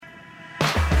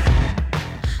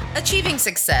Achieving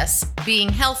success, being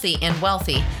healthy and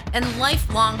wealthy, and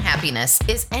lifelong happiness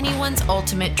is anyone's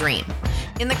ultimate dream.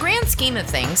 In the grand scheme of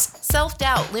things,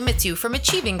 self-doubt limits you from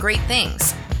achieving great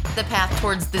things. The path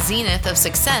towards the zenith of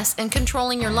success and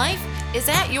controlling your life is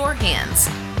at your hands.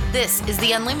 This is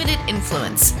the Unlimited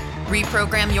Influence.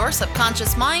 Reprogram your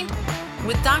subconscious mind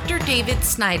with Dr. David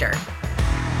Snyder.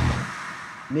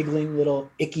 Niggling little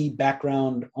icky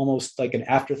background, almost like an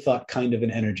afterthought kind of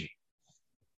an energy.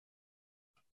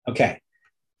 Okay,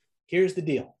 here's the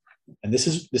deal. And this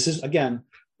is again,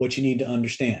 what you need to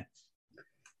understand.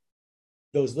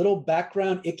 Those little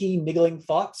background, icky, niggling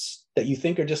thoughts that you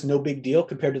think are just no big deal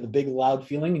compared to the big, loud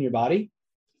feeling in your body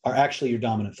are actually your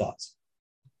dominant thoughts.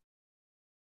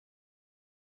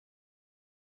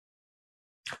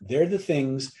 They're the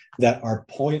things that are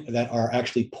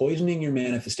actually poisoning your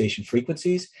manifestation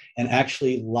frequencies and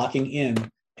actually locking in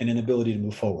an inability to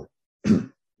move forward.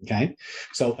 Okay,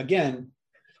 so again,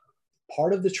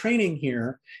 part of the training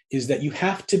here is that you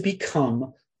have to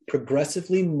become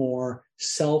progressively more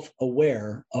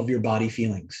self-aware of your body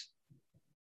feelings.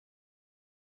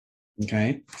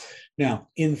 Okay, now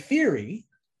in theory,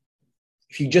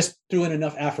 if you just threw in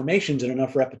enough affirmations and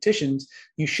enough repetitions,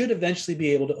 you should eventually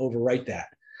be able to overwrite that.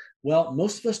 Well,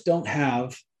 most of us don't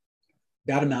have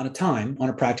that amount of time on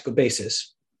a practical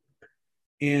basis.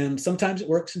 And sometimes it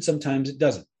works and sometimes it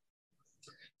doesn't.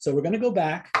 So we're going to go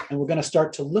back and we're going to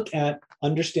start to look at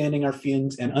understanding our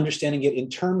feelings and understanding it in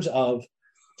terms of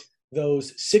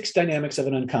those 6 dynamics of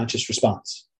an unconscious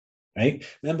response, right?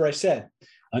 Remember I said,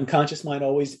 unconscious mind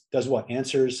always does what?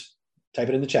 Answers, type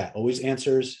it in the chat, always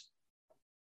answers,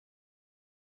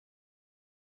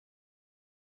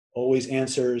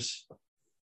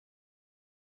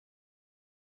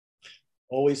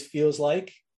 always feels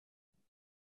like.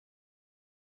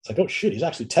 It's like, oh shit, he's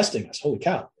actually testing us. Holy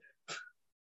cow.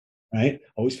 Right?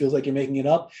 Always feels like you're making it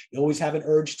up. You always have an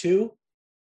urge to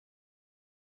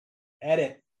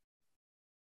edit.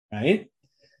 Right?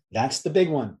 That's the big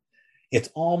one. It's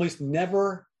almost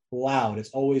never loud.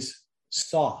 It's always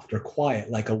soft or quiet,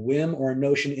 like a whim or a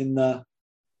notion in the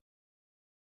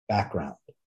background.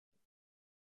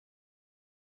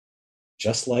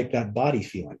 Just like that body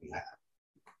feeling you have.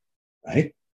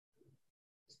 Right?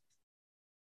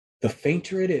 The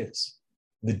fainter it is,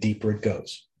 the deeper it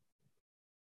goes.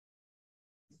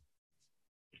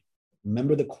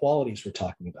 Remember the qualities we're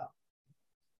talking about.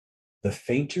 The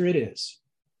fainter it is,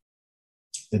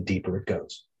 the deeper it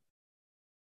goes.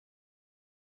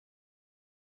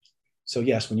 So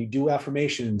yes, when you do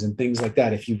affirmations and things like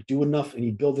that, if you do enough and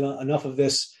you build enough of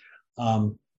this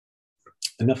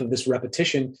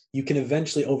repetition, you can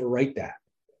eventually overwrite that.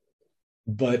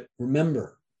 But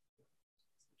remember,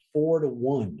 4 to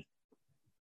 1.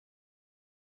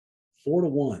 4 to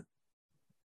 1.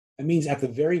 That means at the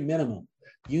very minimum,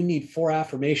 you need 4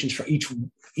 affirmations for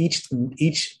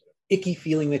each icky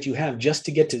feeling that you have just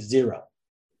to get to 0.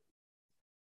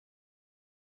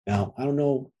 Now, I don't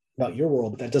know about your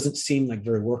world, but that doesn't seem like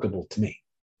very workable to me,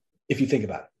 if you think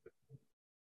about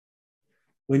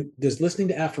it. Does listening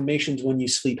to affirmations when you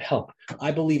sleep help?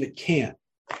 I believe it can.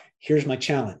 Here's my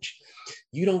challenge.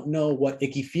 You don't know what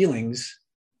icky feelings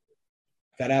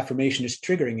that affirmation is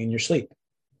triggering in your sleep.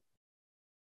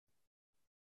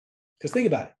 Because think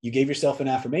about it. You gave yourself an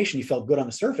affirmation. You felt good on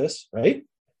the surface, right?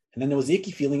 And then there was the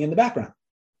icky feeling in the background,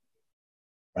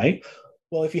 right?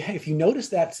 Well, if you notice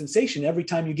that sensation every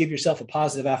time you give yourself a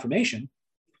positive affirmation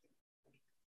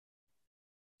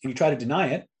and you try to deny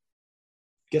it,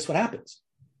 guess what happens?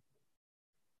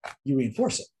 You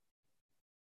reinforce it,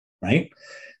 right?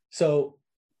 So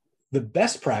the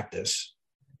best practice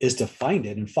is to find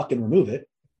it and fucking remove it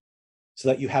so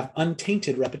that you have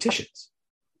untainted repetitions.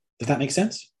 Does that make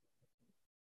sense?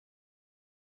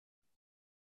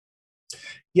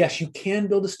 Yes, you can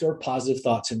build a store of positive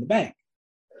thoughts in the bank.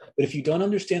 But if you don't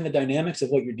understand the dynamics of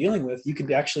what you're dealing with, you could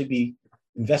actually be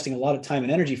investing a lot of time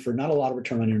and energy for not a lot of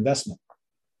return on your investment.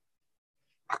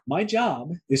 My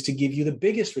job is to give you the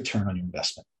biggest return on your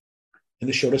investment in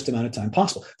the shortest amount of time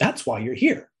possible. That's why you're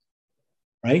here,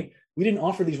 right? We didn't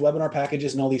offer these webinar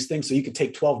packages and all these things so you could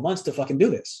take 12 months to fucking do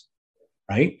this,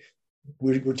 right?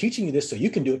 We're teaching you this so you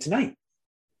can do it tonight,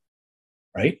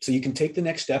 right? So you can take the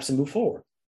next steps and move forward.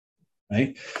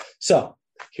 Right? So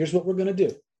here's what we're going to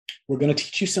do. We're going to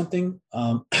teach you something.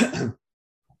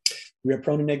 We are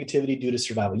prone to negativity due to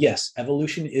survival. Yes,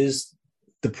 evolution is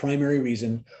the primary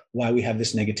reason why we have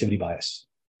this negativity bias.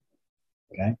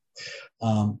 Okay.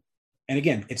 And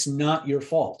again, it's not your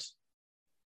fault.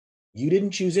 You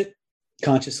didn't choose it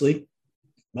consciously.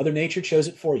 Mother Nature chose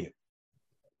it for you.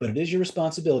 But it is your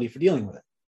responsibility for dealing with it.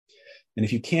 And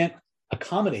if you can't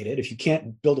accommodate it, if you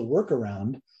can't build a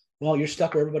workaround Well, you're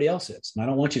stuck where everybody else is. And I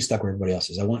don't want you stuck where everybody else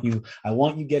is. I want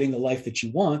you getting the life that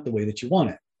you want the way that you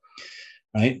want it.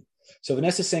 Right? So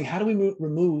Vanessa's saying, how do we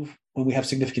remove when we have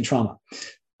significant trauma?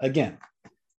 Again,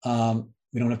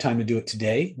 we don't have time to do it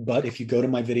today, but if you go to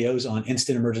my videos on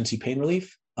instant emergency pain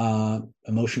relief,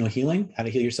 emotional healing, how to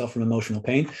heal yourself from emotional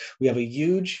pain, we have a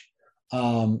huge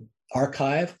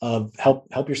archive of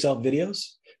help yourself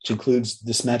videos, which includes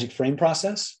this magic frame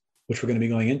process, which we're going to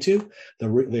be going into,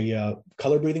 the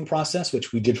color breathing process,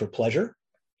 which we did for pleasure,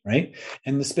 right?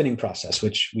 And the spinning process,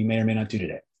 which we may or may not do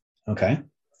today. Okay.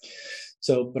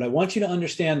 So, but I want you to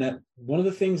understand that one of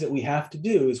the things that we have to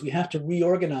do is we have to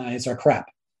reorganize our crap.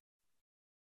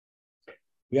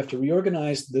 We have to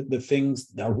reorganize the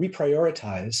things,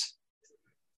 reprioritize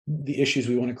the issues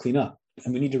we want to clean up.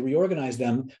 And we need to reorganize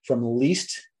them from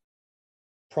least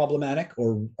problematic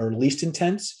or least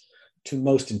intense to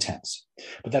most intense.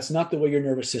 But that's not the way your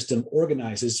nervous system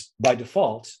organizes by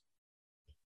default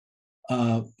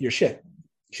your shit.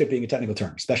 Shit being a technical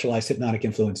term, specialized hypnotic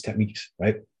influence techniques,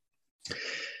 right?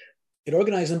 It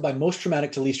organizes them by most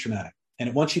traumatic to least traumatic. And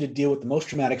it wants you to deal with the most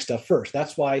traumatic stuff first.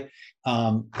 That's why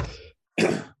when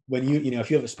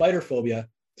if you have a spider phobia,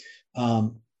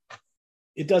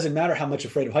 it doesn't matter how much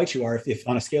afraid of heights you are. If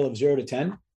on a scale of 0 to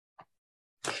 10,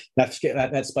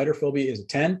 that spider phobia is a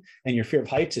 10 and your fear of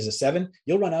heights is a 7,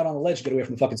 you'll run out on a ledge to get away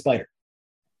from the fucking spider.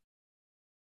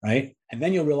 Right? And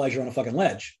then you'll realize you're on a fucking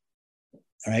ledge.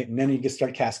 All right. And then you can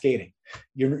start cascading.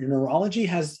 Your neurology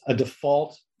has a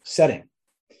default setting.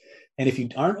 And if you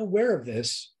aren't aware of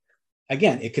this,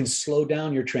 again, it can slow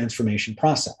down your transformation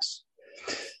process.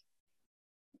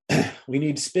 We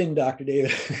need spin, Dr.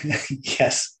 David.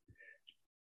 Yes.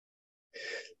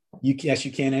 You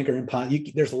can anchor in pot.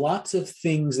 There's lots of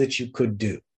things that you could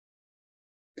do.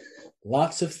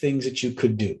 Lots of things that you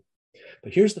could do.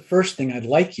 But here's the first thing I'd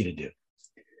like you to do.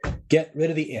 Get rid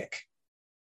of the ick.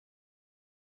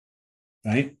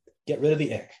 Right? Get rid of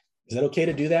the ick. Is that okay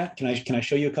to do that? Can I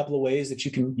show you a couple of ways that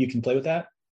you can play with that?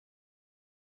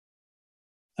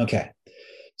 Okay.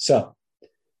 So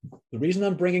the reason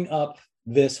I'm bringing up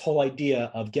this whole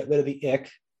idea of get rid of the ick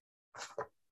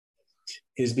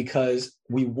is because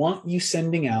we want you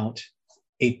sending out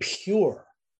a pure.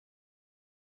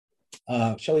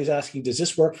 Shelley's asking, does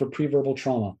this work for pre-verbal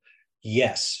trauma?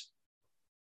 Yes.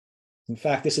 In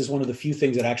fact, this is one of the few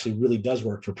things that actually really does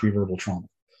work for pre-verbal trauma.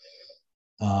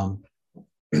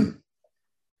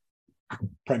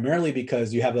 Primarily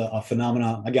because you have a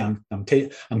phenomena. Again, I'm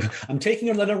taking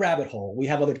another rabbit hole. We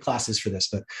have other classes for this,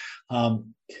 but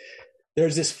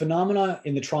there's this phenomena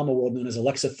in the trauma world known as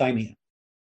alexithymia.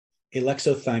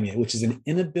 Alexithymia, which is an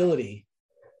inability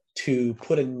to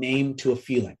put a name to a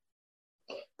feeling,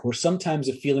 or sometimes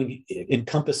a feeling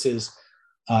encompasses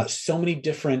so many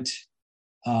different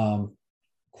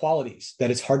qualities that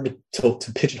it's hard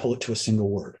to pigeonhole it to a single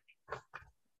word.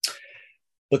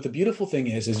 But the beautiful thing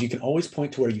is you can always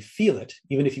point to where you feel it,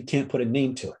 even if you can't put a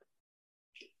name to it.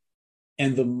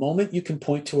 And the moment you can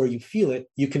point to where you feel it,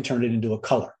 you can turn it into a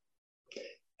color.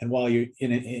 And while you're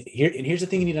in it, here's the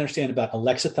thing you need to understand about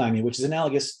alexithymia, which is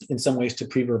analogous in some ways to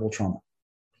pre-verbal trauma.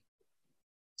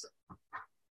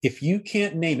 If you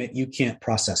can't name it, you can't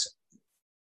process it.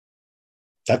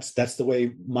 That's the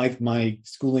way my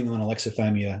schooling on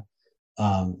alexithymia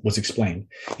was explained.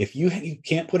 If you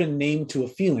can't put a name to a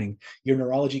feeling, your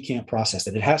neurology can't process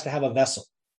it. It has to have a vessel.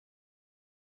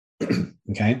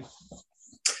 Okay.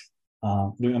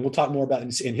 And we'll talk more about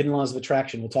in Hidden Laws of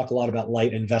Attraction. We'll talk a lot about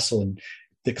light and vessel and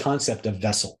the concept of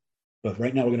vessel. But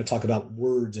right now we're going to talk about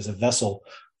words as a vessel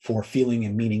for feeling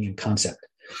and meaning and concept.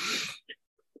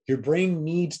 Your brain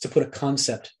needs to put a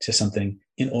concept to something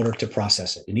in order to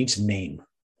process it. It needs a name.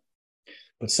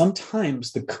 But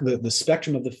sometimes the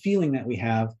spectrum of the feeling that we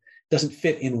have doesn't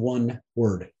fit in one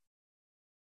word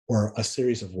or a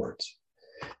series of words.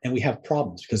 And we have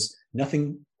problems because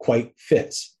nothing quite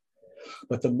fits.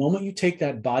 But the moment you take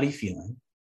that body feeling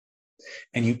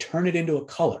and you turn it into a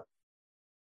color,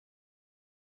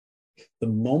 the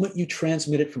moment you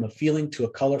transmit it from a feeling to a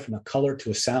color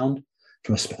to a sound,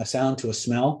 from a sound to a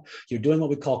smell, you're doing what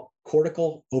we call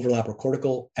cortical overlap or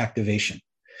cortical activation.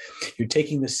 You're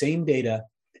taking the same data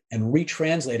and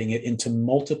retranslating it into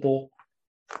multiple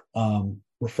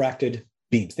refracted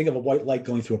beams. Think of a white light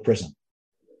going through a prism,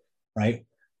 right?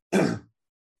 The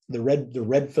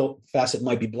red facet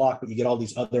might be blocked, but you get all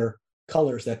these other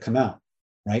colors that come out,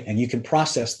 right? And you can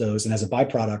process those, and as a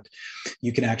byproduct,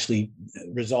 you can actually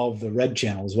resolve the red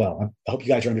channel as well. I hope you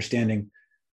guys are understanding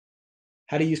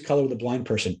how to use color with a blind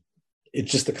person.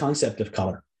 It's just the concept of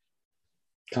color.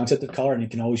 And you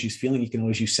can always use feeling, you can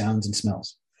always use sounds and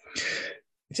smells.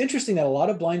 It's interesting that a lot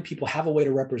of blind people have a way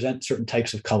to represent certain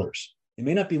types of colors. It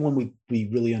may not be one we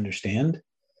really understand,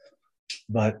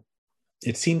 but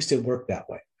it seems to work that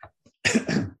way.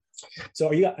 So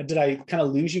did I kind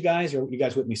of lose you guys, or are you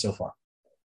guys with me so far?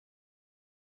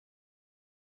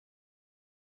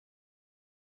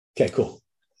 Okay, cool.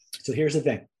 So here's the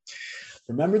thing.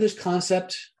 Remember this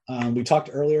concept we talked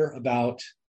earlier about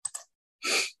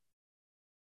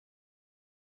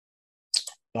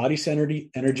body-centered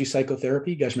energy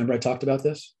psychotherapy? You guys remember I talked about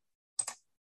this?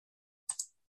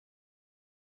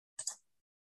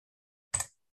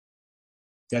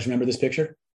 You guys remember this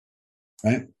picture?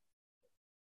 Right?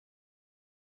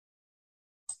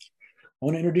 I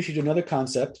want to introduce you to another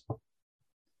concept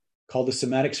called the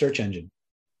somatic search engine.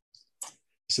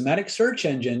 The somatic search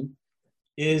engine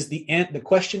is the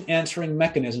question answering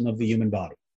mechanism of the human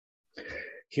body.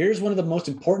 Here's one of the most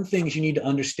important things you need to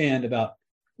understand about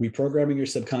reprogramming your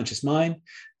subconscious mind,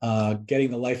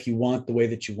 getting the life you want the way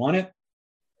that you want it.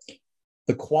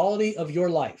 The quality of your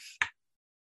life.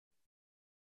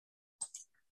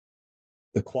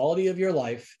 The quality of your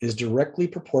life is directly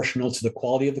proportional to the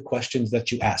quality of the questions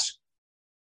that you ask.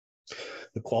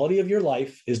 The quality of your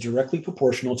life is directly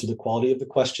proportional to the quality of the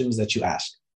questions that you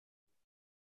ask.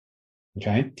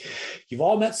 Okay? You've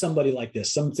all met somebody like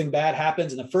this. Something bad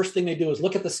happens, and the first thing they do is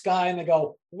look at the sky and they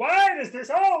go, "Why does this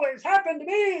always happen to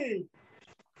me?"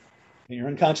 And your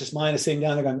unconscious mind is sitting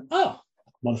down there going, "Oh,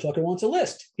 motherfucker wants a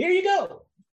list. Here you go."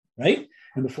 Right?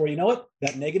 And before you know it,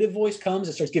 that negative voice comes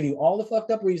and starts giving you all the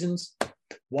fucked up reasons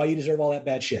why you deserve all that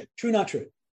bad shit. True, not true?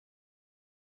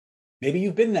 Maybe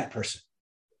you've been that person.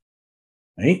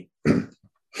 Right?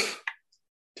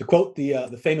 To quote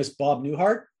the famous Bob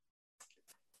Newhart,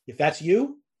 if that's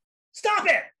you, stop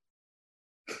it.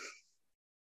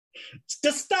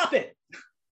 Just stop it.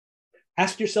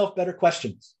 Ask yourself better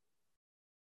questions.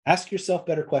 Ask yourself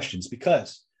better questions,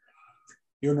 because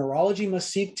your neurology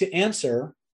must seek to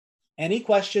answer any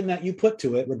question that you put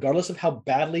to it, regardless of how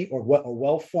badly or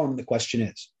well-formed the question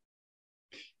is.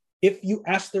 If you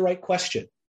ask the right question,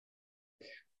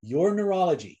 your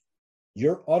neurology,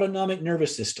 your autonomic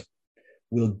nervous system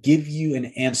will give you an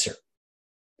answer.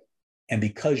 And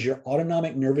because your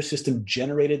autonomic nervous system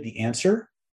generated the answer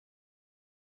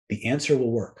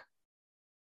will work.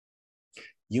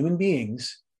 Human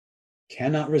beings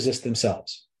cannot resist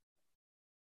themselves.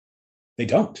 They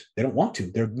don't want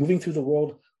to. They're moving through the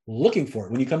world looking for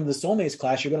it. When you come to the soulmates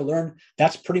class, you're going to learn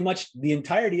that's pretty much the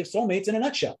entirety of soulmates in a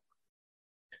nutshell.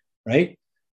 Right?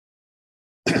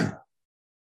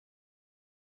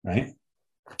 Right?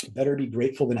 Better be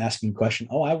grateful than asking a question.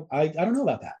 Oh, I don't know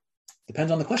about that.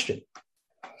 Depends on the question.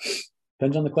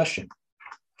 Depends on the question.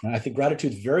 And I think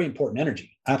gratitude is very important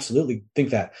energy. Absolutely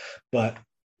think that. But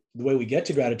the way we get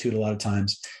to gratitude a lot of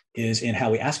times is in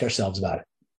how we ask ourselves about it.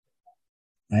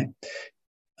 Right?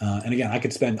 And again, I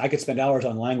could spend hours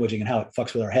on languaging and how it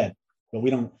fucks with our head, but we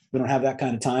don't have that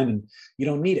kind of time, and you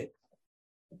don't need it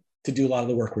to do a lot of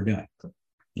the work we're doing.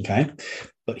 Okay.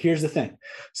 But here's the thing.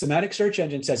 Somatic search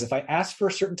engine says, if I ask for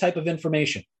a certain type of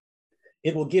information,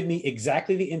 it will give me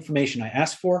exactly the information I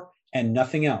asked for and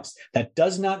nothing else. That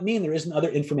does not mean there isn't other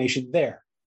information there.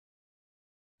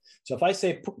 So if I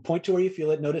say, point to where you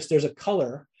feel it, notice there's a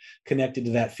color connected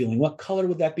to that feeling. What color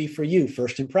would that be for you?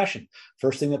 First impression.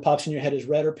 First thing that pops in your head is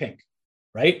red or pink,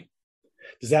 right?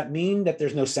 Does that mean that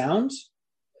there's no sounds?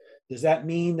 Does that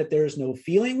mean that there's no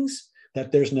feelings,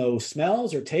 that there's no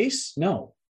smells or tastes?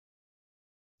 No.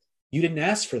 You didn't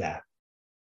ask for that.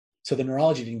 So the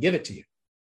neurology didn't give it to you.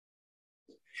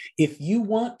 If you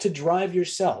want to drive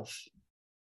yourself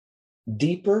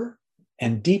deeper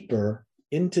and deeper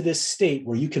into this state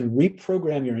where you can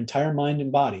reprogram your entire mind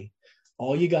and body,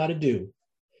 all you got to do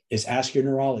is ask your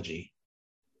neurology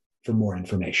for more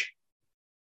information.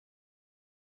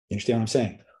 You understand what I'm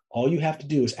saying? All you have to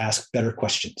do is ask better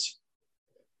questions.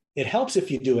 It helps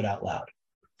if you do it out loud.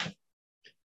 In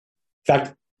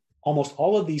fact, almost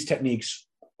all of these techniques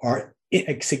are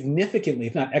significantly,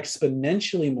 if not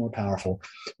exponentially, more powerful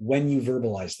when you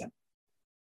verbalize them.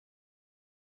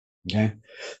 Okay?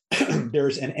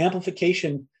 There's an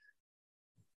amplification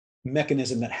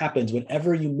mechanism that happens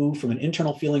whenever you move from an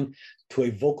internal feeling to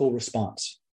a vocal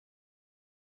response.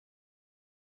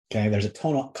 Okay? There's a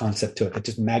tone concept to it that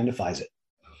just magnifies it.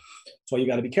 So you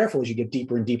got to be careful as you get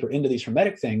deeper and deeper into these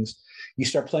hermetic things. You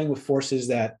start playing with forces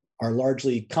that are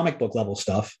largely comic book level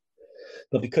stuff.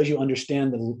 But because you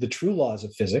understand the true laws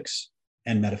of physics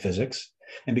and metaphysics,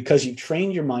 and because you've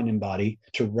trained your mind and body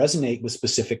to resonate with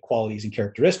specific qualities and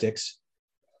characteristics,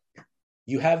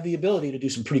 you have the ability to do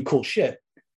some pretty cool shit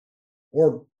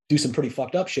or do some pretty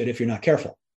fucked up shit if you're not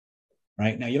careful.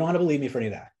 Right? Now, you don't have to believe me for any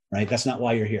of that. Right? That's not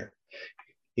why you're here.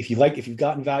 If you've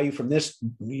gotten value from this,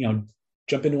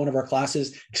 jump into one of our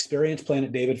classes, experience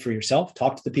Planet David for yourself,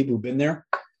 talk to the people who've been there.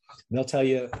 They'll tell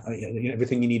you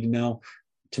everything you need to know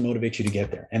to motivate you to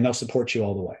get there. And they'll support you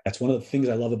all the way. That's one of the things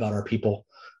I love about our people,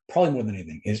 probably more than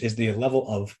anything, is the level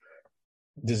of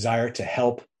desire to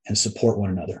help and support one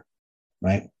another,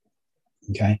 right?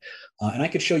 Okay. And I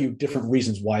could show you different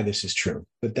reasons why this is true.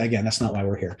 But again, that's not why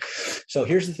we're here. So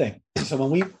here's the thing. So when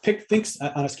we pick things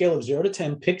on a scale of 0 to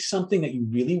 10, pick something that you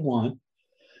really want,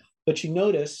 but you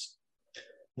notice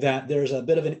that there's a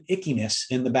bit of an ickiness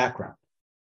in the background,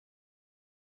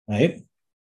 right?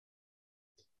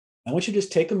 I want you to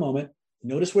just take a moment,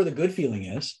 notice where the good feeling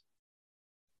is,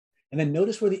 and then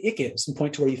notice where the ick is and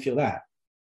point to where you feel that.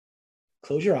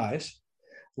 Close your eyes.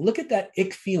 Look at that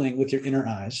ick feeling with your inner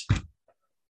eyes.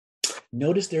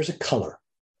 Notice there's a color,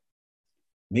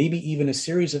 maybe even a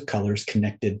series of colors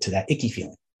connected to that icky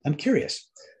feeling. I'm curious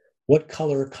what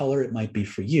color it might be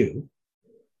for you.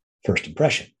 First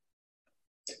impression.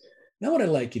 Now, what I'd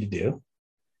like you to do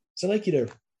is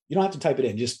you don't have to type it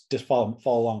in, just follow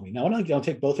along with me. Now, I'll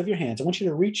take both of your hands. I want you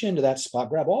to reach into that spot,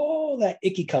 grab all that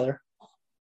icky color,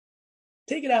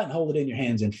 take it out and hold it in your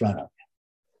hands in front of you.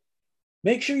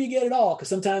 Make sure you get it all, because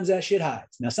sometimes that shit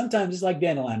hides. Now, sometimes it's like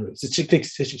dandelion roots.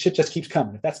 Shit just keeps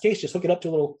coming. If that's the case, just hook it up to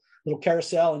a little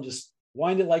carousel and just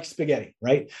wind it like spaghetti,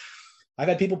 right? I've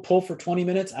had people pull for 20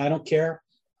 minutes. I don't care,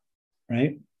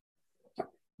 right?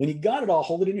 When you got it all,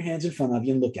 hold it in your hands in front of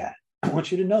you and look at it. I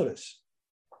want you to notice.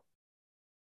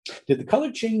 Did the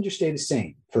color change or stay the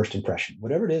same? First impression.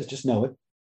 Whatever it is, just know it.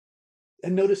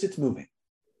 And notice it's moving.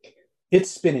 It's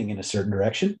spinning in a certain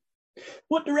direction.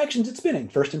 What direction is it spinning?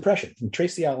 First impression. And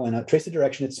trace the outline out, trace the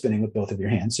direction it's spinning with both of your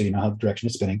hands so you know how the direction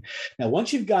it's spinning. Now,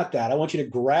 once you've got that, I want you to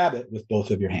grab it with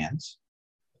both of your hands.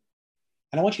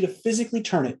 And I want you to physically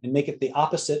turn it and make it the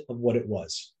opposite of what it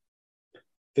was.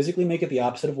 Physically make it the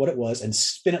opposite of what it was and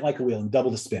spin it like a wheel and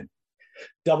double the spin,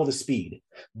 double the speed,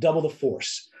 double the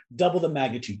force, double the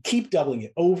magnitude. Keep doubling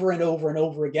it over and over and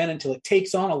over again until it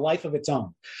takes on a life of its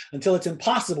own, until it's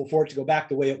impossible for it to go back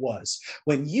the way it was.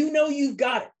 When you know you've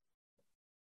got it,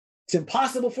 it's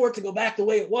impossible for it to go back the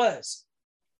way it was.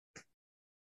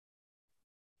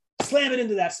 Slam it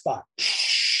into that spot.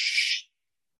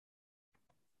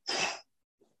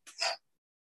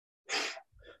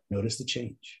 Notice the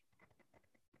change.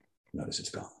 Notice it's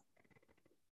gone.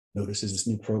 Notice as this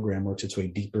new program works its way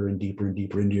deeper and deeper and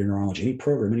deeper into your neurology. Any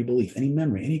program, any belief, any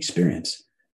memory, any experience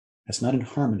that's not in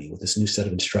harmony with this new set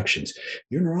of instructions,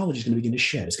 your neurology is going to begin to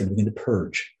shed. It's going to begin to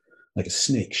purge like a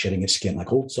snake shedding its skin,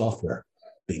 like old software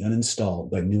being uninstalled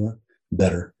by newer,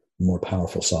 better, more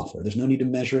powerful software. There's no need to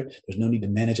measure it. There's no need to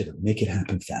manage it or make it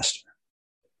happen faster.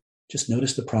 Just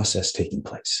notice the process taking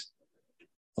place.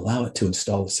 Allow it to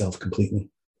install itself completely.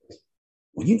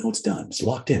 When you know it's done, it's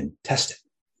locked in, test it.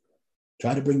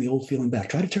 Try to bring the old feeling back.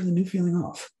 Try to turn the new feeling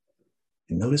off.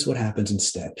 And notice what happens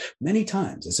instead. Many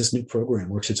times as this new program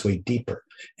works its way deeper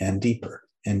and deeper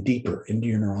and deeper into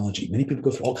your neurology, many people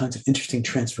go through all kinds of interesting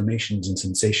transformations and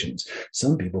sensations.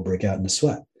 Some people break out in a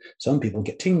sweat. Some people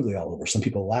get tingly all over. Some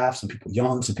people laugh. Some people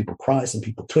yawn. Some people cry. Some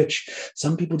people twitch.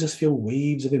 Some people just feel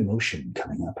waves of emotion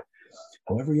coming up.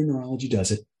 However your neurology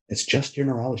does it, it's just your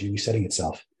neurology resetting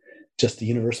itself. Just the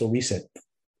universal reset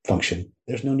function.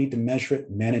 There's no need to measure it,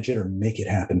 manage it, or make it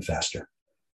happen faster.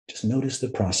 Just notice the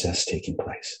process taking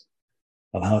place.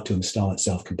 Allow it to install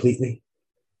itself completely.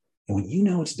 And when you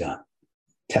know it's done,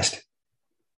 test it.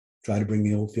 Try to bring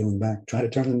the old feeling back. Try to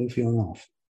turn the new feeling off.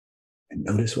 And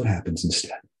notice what happens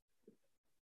instead.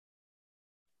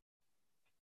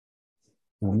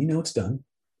 And when you know it's done,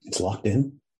 it's locked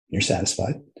in, you're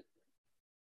satisfied,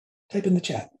 type in the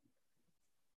chat.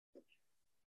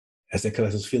 As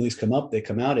those feelings come up, they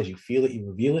come out. As you feel it, you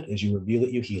reveal it. As you reveal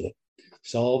it, you heal it.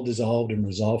 Solved, dissolved, and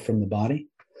resolved from the body.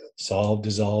 Solved,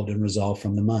 dissolved, and resolved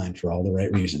from the mind for all the right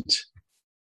reasons.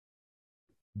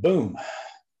 Boom.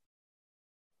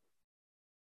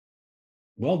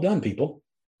 Well done, people.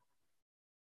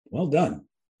 Well done.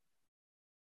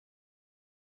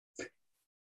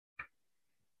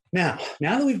 Now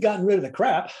that we've gotten rid of the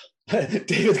crap,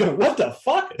 David's going, what the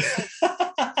fuck?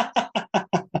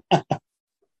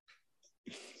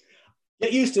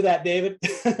 Get used to that, David.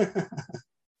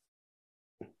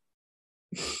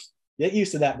 Get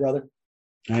used to that, brother.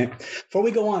 All right. Before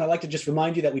we go on, I'd like to just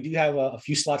remind you that we do have a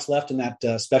few slots left in that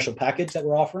special package that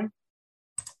we're offering.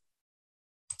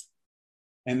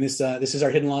 And this is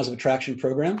our Hidden Laws of Attraction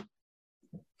program.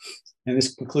 And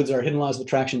this concludes our Hidden Laws of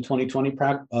Attraction 2020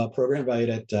 program valued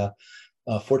at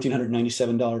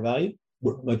 $1,497 value.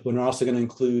 But we're also going to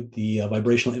include the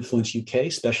Vibrational Influence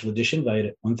UK special edition valued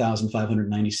at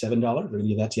 $1,597. We're going to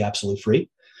give that to you absolutely free.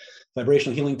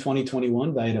 Vibrational Healing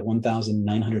 2021, valued at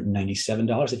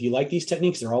 $1,997. If you like these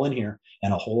techniques, they're all in here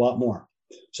and a whole lot more.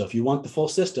 So if you want the full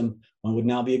system, when would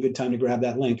now be a good time to grab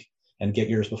that link and get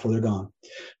yours before they're gone,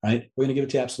 right? We're going to give it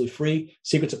to you absolutely free.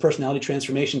 Secrets of Personality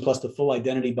Transformation plus the full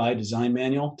Identity by Design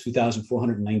Manual,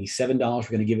 $2,497. We're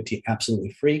going to give it to you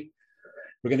absolutely free.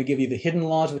 We're going to give you the Hidden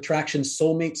Laws of Attraction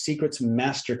Soulmate Secrets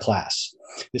Masterclass.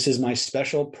 This is my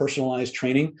special personalized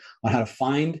training on how to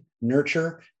find,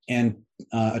 nurture, and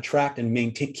attract and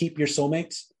maintain, keep your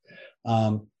soulmates,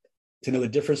 to know the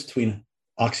difference between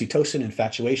oxytocin,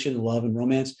 infatuation, love, and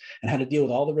romance, and how to deal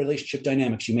with all the relationship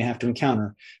dynamics you may have to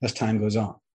encounter as time goes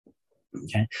on.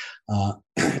 Okay,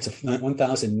 it's a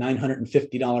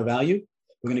 $1,950 value.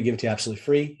 We're going to give it to you absolutely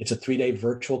free. It's a 3-day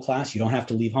virtual class. You don't have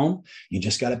to leave home. You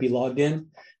just got to be logged in,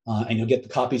 and you'll get the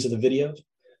copies of the videos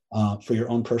for your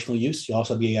own personal use. You'll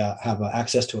also have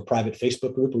access to a private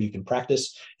Facebook group where you can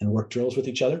practice and work drills with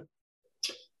each other.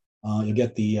 You'll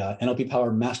get the NLP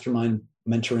Power Mastermind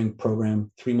Mentoring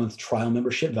Program 3-month trial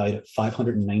membership valued at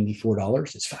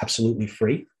 $594. It's absolutely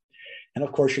free. And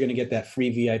of course, you're going to get that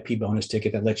free VIP bonus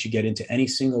ticket that lets you get into any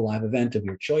single live event of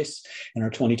your choice in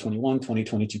our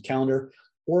 2021-2022 calendar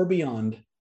or beyond,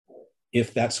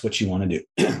 if that's what you want to do.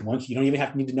 Once you don't even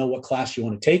need to know what class you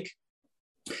want to take.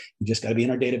 You just got to be in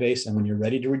our database. And when you're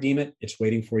ready to redeem it, it's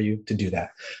waiting for you to do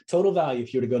that. Total value,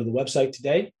 if you were to go to the website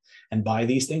today and buy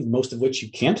these things, most of which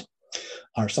you can't,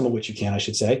 or some of which you can, I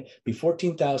should say, be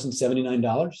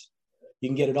 $14,079. You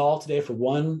can get it all today for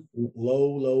one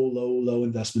low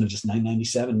investment of just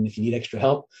 $997. And if you need extra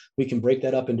help, we can break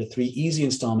that up into 3 easy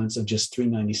installments of just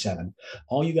 $397.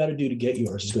 All you got to do to get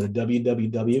yours is go to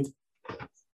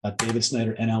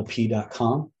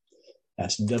www.davidsnydernlp.com.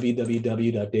 That's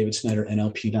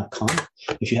www.davidsnydernlp.com.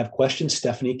 If you have questions,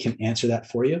 Stephanie can answer that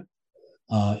for you.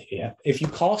 If you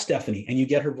call Stephanie and you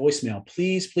get her voicemail,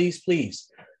 please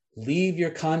leave your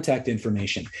contact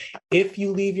information. If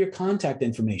you leave your contact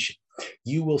information,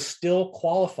 you will still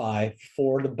qualify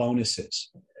for the bonuses,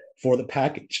 for the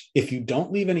package. If you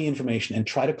don't leave any information and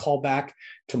try to call back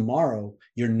tomorrow,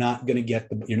 you're not going to get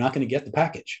the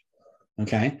package.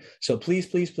 Okay. So please,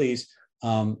 be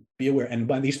aware. And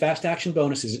by these fast action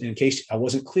bonuses, in case I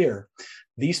wasn't clear,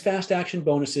 these fast action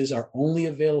bonuses are only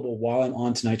available while I'm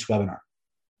on tonight's webinar.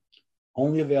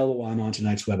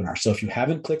 So if you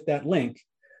haven't clicked that link,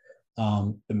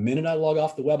 the minute I log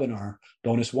off the webinar,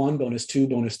 bonus 1, bonus 2,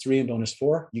 bonus 3, and bonus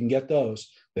 4, you can get those,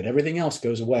 but everything else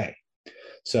goes away.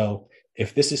 So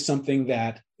if this is something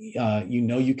that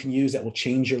you can use that will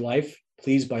change your life,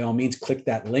 please, by all means, click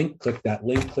that link,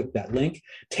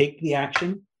 take the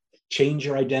action, change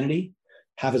your identity,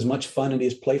 have as much fun and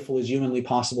as playful as humanly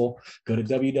possible. Go to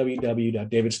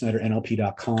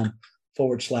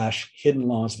www.davidsnydernlp.com/hidden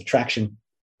laws of attraction,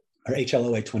 or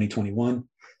HLOA 2021.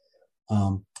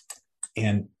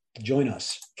 And join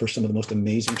us for some of the most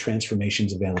amazing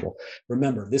transformations available.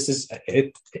 Remember, this is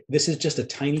just a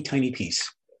tiny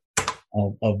piece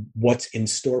of what's in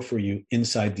store for you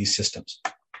inside these systems.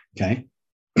 Okay.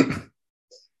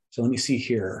 So let me see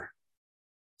here.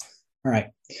 All right.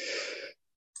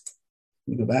 Let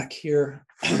me go back here.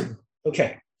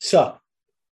 Okay. So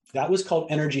that was called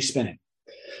energy spinning.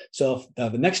 So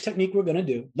the next technique we're going to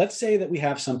do, let's say that we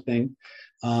have something.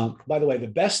 By the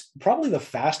way, probably the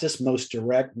fastest, most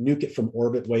direct, nuke it from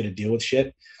orbit way to deal with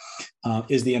shit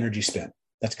is the energy spin.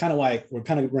 That's kind of why we're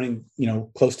kind of running,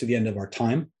 close to the end of our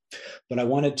time. But I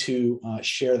wanted to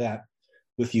share that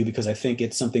with you because I think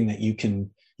it's something that you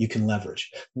can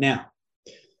leverage. Now,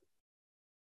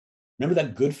 remember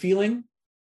that good feeling?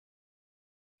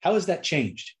 How has that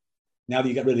changed now that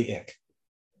you got rid of the ick?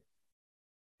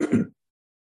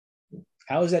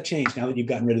 How has that changed now that you've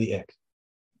gotten rid of the ick?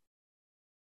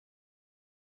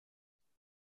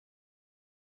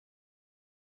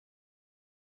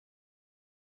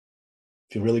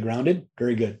 Feel really grounded?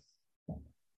 Very good.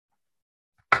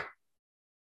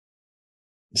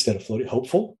 Instead of floating,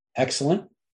 hopeful? Excellent.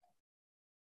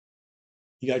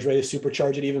 You guys ready to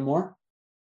supercharge it even more?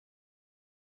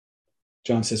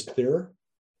 John says clearer.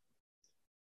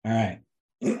 All right.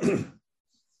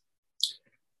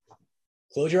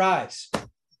 Close your eyes.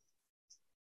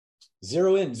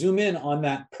 Zoom in on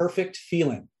that perfect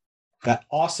feeling, that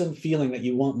awesome feeling that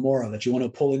you want more of, that you want to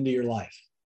pull into your life.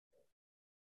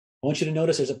 I want you to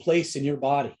notice there's a place in your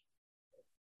body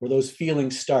where those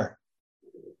feelings start,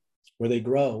 where they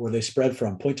grow, where they spread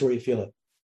from. Point to where you feel it.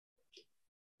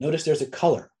 Notice there's a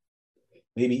color,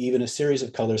 maybe even a series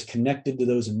of colors connected to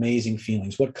those amazing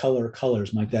feelings. What color or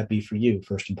colors might that be for you,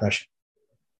 first impression?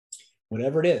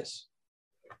 Whatever it is,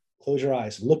 close your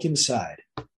eyes, look inside,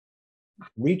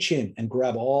 reach in and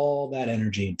grab all that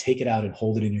energy and take it out and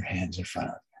hold it in your hands in front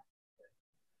of you.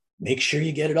 Make sure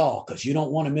you get it all because you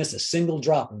don't want to miss a single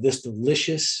drop of this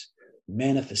delicious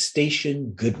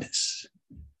manifestation goodness.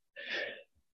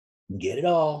 Get it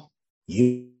all.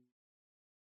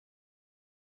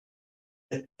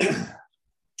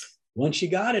 Once you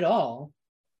got it all,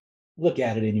 look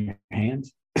at it in your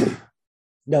hands.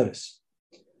 Notice,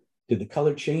 did the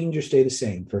color change or stay the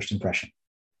same? First impression.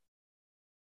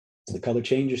 Did the color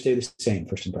change or stay the same?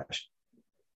 First impression.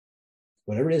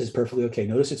 Whatever it is perfectly okay.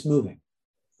 Notice it's moving.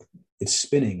 It's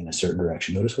spinning in a certain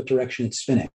direction. Notice what direction it's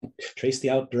spinning. Trace the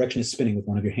out direction it's spinning with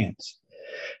one of your hands.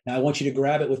 Now I want you to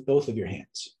grab it with both of your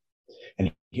hands.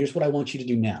 And here's what I want you to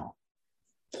do now.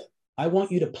 I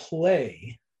want you to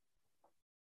play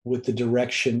with the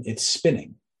direction it's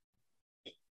spinning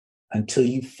until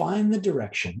you find the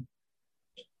direction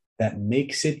that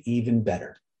makes it even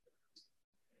better.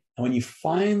 And when you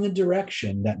find the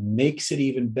direction that makes it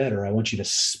even better, I want you to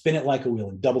spin it like a wheel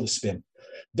and double the spin,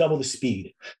 double the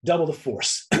speed, double the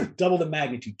force, double the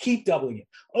magnitude. Keep doubling it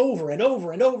over and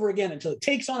over and over again until it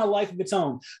takes on a life of its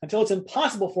own, until it's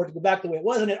impossible for it to go back the way it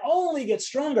was. And it only gets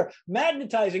stronger,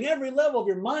 magnetizing every level of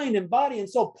your mind and body and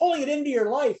soul, pulling it into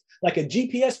your life like a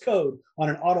GPS code on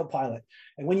an autopilot.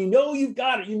 And when you know you've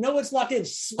got it, you know it's locked in,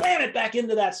 slam it back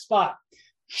into that spot.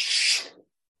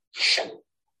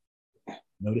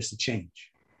 Notice the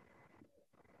change.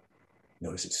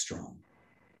 Notice it's strong.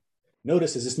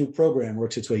 Notice as this new program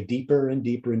works its way deeper and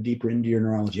deeper and deeper into your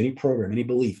neurology, any program, any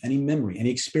belief, any memory,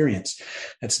 any experience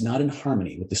that's not in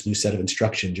harmony with this new set of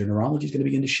instructions, your neurology is going to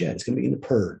begin to shed. It's going to begin to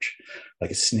purge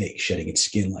like a snake shedding its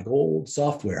skin, like old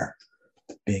software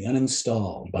being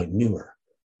uninstalled by newer,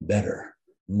 better,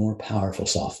 more powerful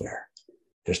software.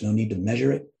 There's no need to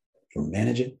measure it or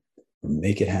manage it or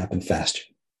make it happen faster.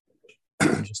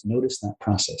 Just notice that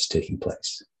process taking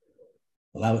place.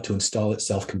 Allow it to install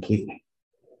itself completely.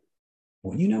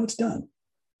 When you know it's done,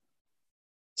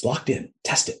 it's locked in,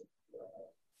 test it.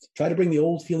 Try to bring the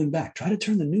old feeling back. Try to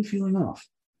turn the new feeling off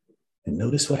and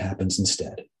notice what happens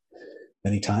instead.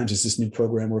 Many times as this new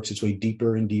program works its way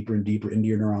deeper and deeper and deeper into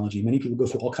your neurology, many people go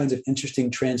through all kinds of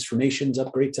interesting transformations,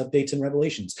 upgrades, updates, and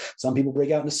revelations. Some people break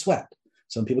out in a sweat.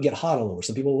 Some people get hot all over.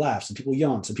 Some people laugh. Some people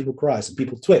yawn. Some people cry. Some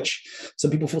people twitch.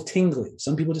 Some people feel tingly.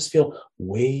 Some people just feel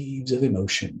waves of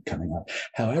emotion coming up.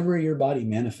 However your body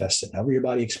manifests it, however your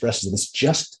body expresses it, it's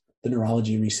just the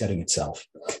neurology resetting itself.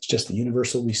 It's just the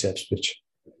universal reset switch.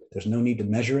 There's no need to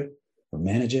measure it or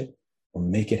manage it or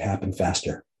make it happen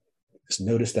faster. Just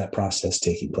notice that process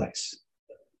taking place.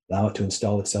 Allow it to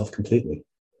install itself completely.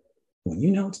 When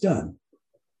you know it's done,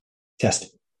 test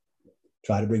it.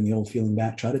 Try to bring the old feeling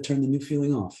back. Try to turn the new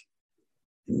feeling off.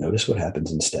 And notice what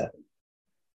happens instead.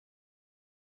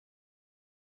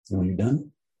 And when you're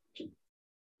done,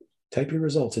 type your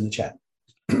results in the chat.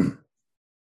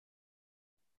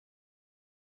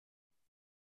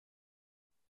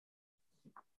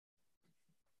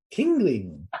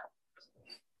 Tingling.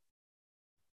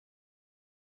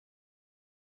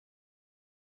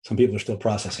 Some people are still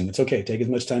processing. It's okay. Take as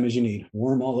much time as you need.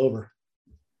 Warm all over.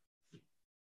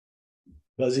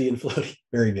 Fuzzy and floaty.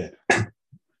 Very good.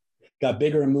 Got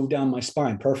bigger and moved down my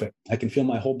spine. Perfect. I can feel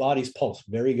my whole body's pulse.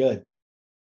 Very good.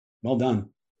 Well done.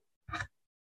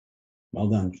 Well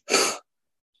done.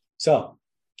 So,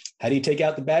 how do you take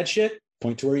out the bad shit?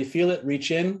 Point to where you feel it. Reach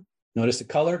in. Notice the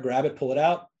color. Grab it. Pull it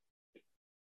out.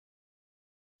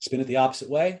 Spin it the opposite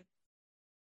way.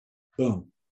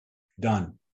 Boom.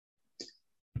 Done.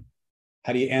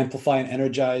 How do you amplify and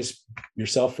energize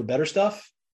yourself for better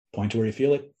stuff? Point to where you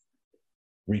feel it.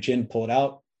 Reach in, pull it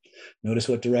out. Notice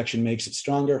what direction makes it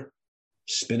stronger.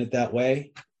 Spin it that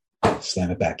way.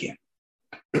 Slam it back in.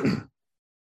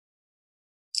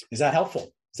 Is that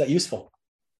helpful? Is that useful?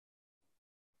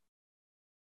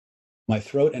 My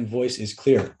throat and voice is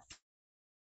clear.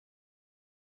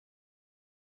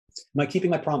 Am I keeping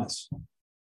my promise?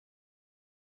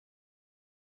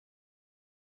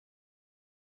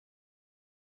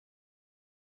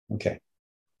 Okay.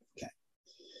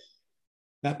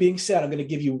 That being said, I'm going to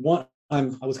give you one. I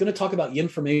was going to talk about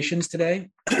informations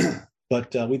today,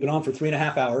 but we've been on for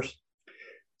 3.5 hours.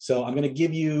 So I'm going to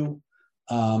give you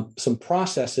some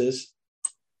processes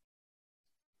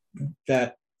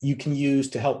that you can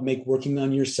use to help make working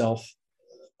on yourself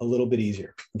a little bit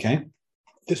easier. Okay.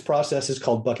 This process is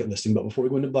called bucket listing. But before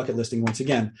we go into bucket listing, once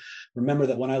again, remember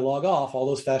that when I log off, all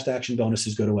those fast action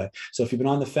bonuses go away. So if you've been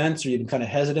on the fence or you've been kind of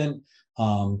hesitant,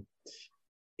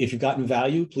 if you've gotten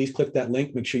value, please click that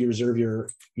link. Make sure you reserve your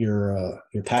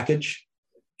package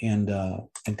and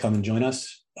come and join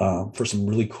us for some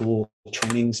really cool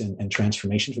trainings and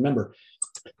transformations. Remember,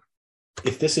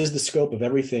 if this is the scope of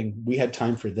everything, we had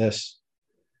time for this.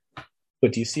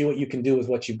 But do you see what you can do with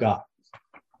what you've got?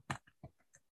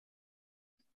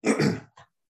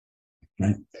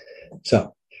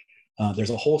 So there's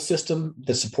a whole system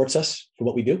that supports us for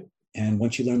what we do. And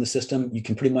once you learn the system, you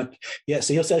can pretty much, yeah,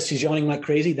 Sahil says she's yawning like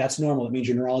crazy. That's normal. It means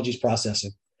your neurology is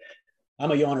processing.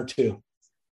 I'm a yawner too.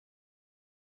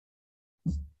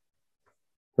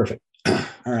 Perfect.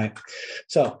 All right.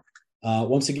 So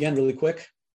once again, really quick,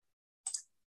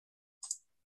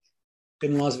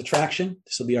 hidden laws of attraction.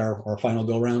 This will be our final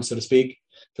go round, so to speak.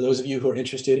 For those of you who are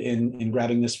interested in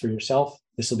grabbing this for yourself,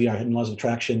 this will be our Hidden Laws of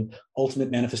Attraction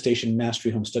Ultimate Manifestation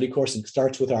Mastery Home Study Course. It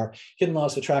starts with our Hidden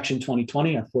Laws of Attraction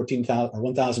 2020, our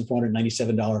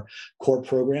 $1,497 core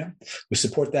program. We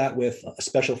support that with a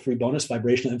special free bonus,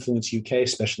 Vibrational Influence UK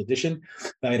Special Edition,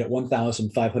 valued at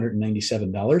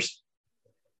 $1,597.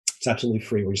 It's absolutely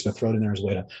free. We're just going to throw it in there as a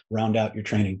way to round out your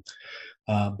training.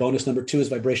 Bonus number 2 is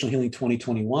Vibrational Healing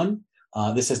 2021.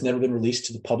 This has never been released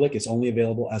to the public. It's only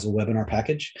available as a webinar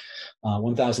package,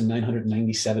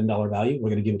 $1,997 value. We're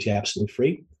going to give it to you absolutely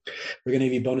free. We're going to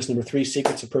give you bonus number 3,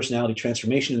 Secrets of Personality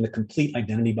Transformation and the Complete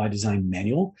Identity by Design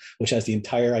Manual, which has the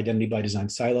entire Identity by Design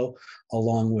silo,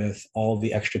 along with all of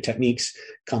the extra techniques,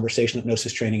 conversational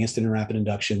hypnosis training, instant and rapid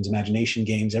inductions, imagination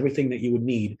games, everything that you would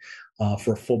need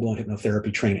for a full-blown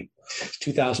hypnotherapy training. It's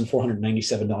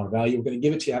 $2,497 value. We're going to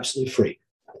give it to you absolutely free.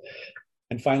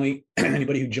 And finally,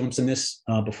 anybody who jumps in this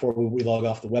before we log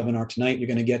off the webinar tonight, you're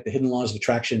going to get the Hidden Laws of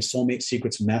Attraction Soulmate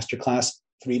Secrets Masterclass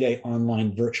 3-day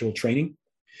online virtual training.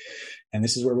 And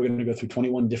this is where we're going to go through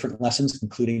 21 different lessons,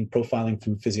 including profiling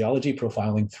through physiology,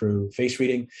 profiling through face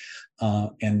reading,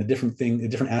 and the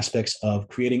different aspects of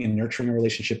creating and nurturing a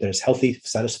relationship that is healthy,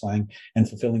 satisfying, and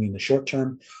fulfilling in the short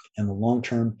term and the long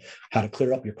term, how to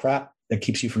clear up your crap that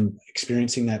keeps you from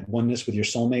experiencing that oneness with your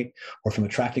soulmate or from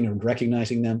attracting or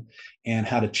recognizing them, and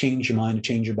how to change your mind and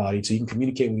change your body so you can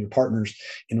communicate with your partners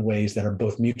in ways that are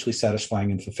both mutually satisfying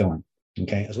and fulfilling.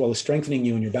 Okay, as well as strengthening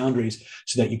you and your boundaries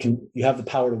so that you have the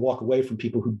power to walk away from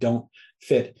people who don't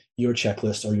fit your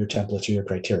checklist or your templates or your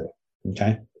criteria.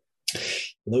 Okay,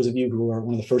 for those of you who are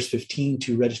one of the first 15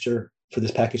 to register for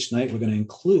this package tonight, we're going to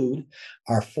include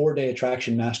our 4-day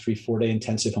Attraction Mastery 4-day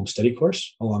intensive home study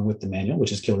course, along with the manual,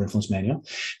 which is Killer Influence Manual.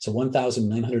 It's a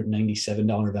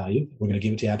 $1,997 value. We're going to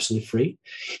give it to you absolutely free.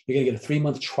 You're going to get a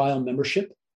 3-month trial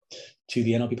membership to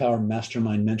the NLP Power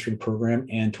Mastermind Mentoring Program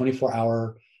and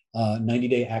 24-hour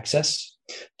 90-day access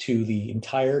to the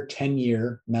entire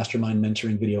 10-year Mastermind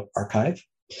Mentoring video archive.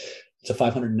 It's a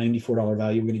 $594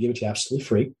 value. We're going to give it to you absolutely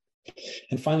free.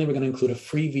 And finally, we're going to include a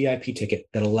free VIP ticket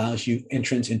that allows you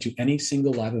entrance into any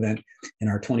single live event in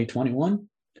our 2021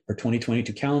 or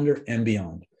 2022 calendar and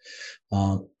beyond.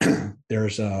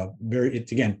 There's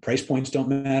again, price points don't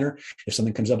matter. If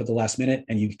something comes up at the last minute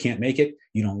and you can't make it,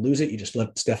 you don't lose it. You just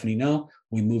let Stephanie know.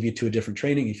 We move you to a different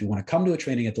training. If you want to come to a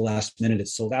training at the last minute,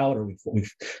 it's sold out or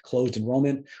we've closed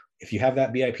enrollment. If you have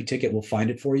that VIP ticket, we'll find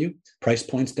it for you. Price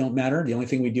points don't matter. The only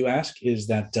thing we do ask is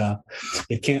that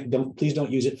please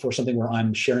don't use it for something where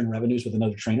I'm sharing revenues with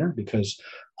another trainer, because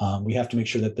we have to make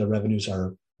sure that the revenues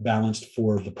are balanced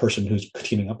for the person who's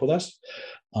teaming up with us.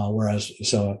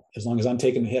 So as long as I'm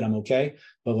taking the hit, I'm okay.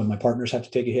 But when my partners have to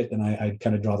take a hit, then I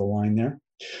kind of draw the line there.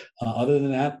 Other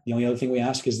than that, the only other thing we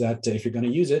ask is that if you're going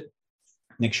to use it,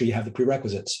 make sure you have the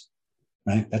prerequisites.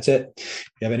 Right? That's it.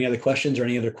 If you have any other questions or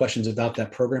any other questions about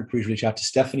that program, please reach out to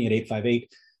Stephanie at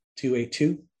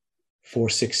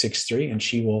 858-282-4663, and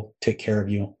she will take care of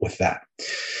you with that.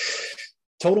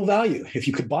 Total value. If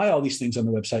you could buy all these things on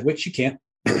the website, which you can't,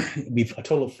 it'd be a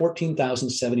total of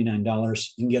 $14,079.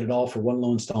 You can get it all for one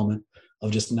low installment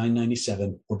of just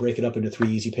 $997, or break it up into 3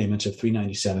 easy payments of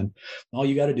 $397. All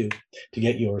you got to do to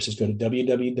get yours is go to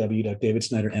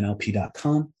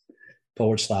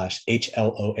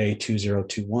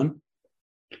www.davidsnydernlp.com/HLOA2021,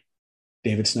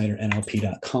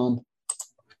 davidsnydernlp.com,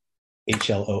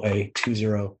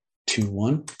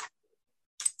 HLOA2021.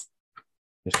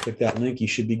 Just click that link. You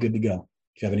should be good to go.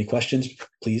 If you have any questions,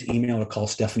 please email or call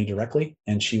Stephanie directly,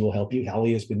 and she will help you.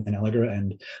 Holly has been, and Allegra,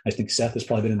 and I think Seth has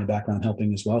probably been in the background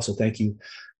helping as well. So thank you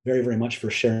very, very much for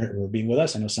being with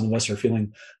us. I know some of us are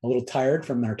feeling a little tired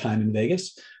from our time in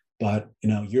Vegas, but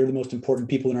you're the most important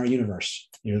people in our universe.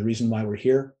 You're the reason why we're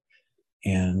here,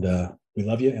 and we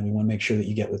love you, and we want to make sure that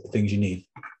you get the things you need.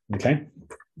 Okay.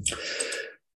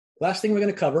 Last thing we're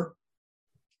going to cover,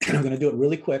 and I'm going to do it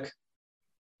really quick,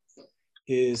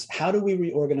 is how do we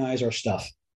reorganize our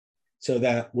stuff so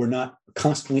that we're not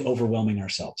constantly overwhelming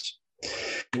ourselves?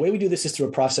 The way we do this is through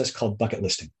a process called bucket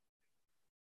listing.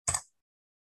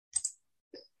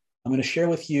 I'm going to share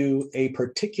with you a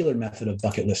particular method of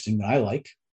bucket listing that I like.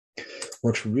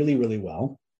 Works really, really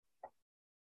well.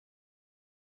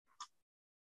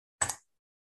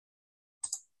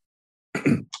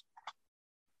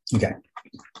 Okay.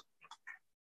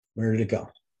 Where did it go?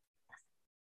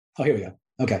 Oh, here we go.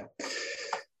 Okay.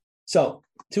 So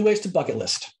 2 ways to bucket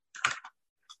list.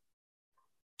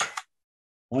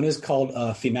 One is called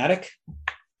thematic,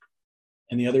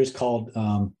 and the other is called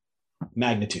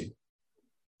magnitude.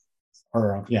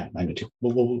 Or magnitude.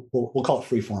 We'll call it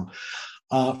freeform.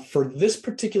 For this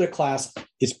particular class,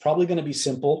 it's probably going to be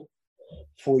simple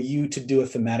for you to do a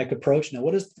thematic approach. Now,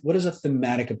 what does a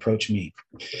thematic approach mean?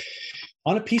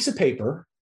 On a piece of paper,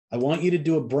 I want you to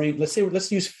do a brain. Let's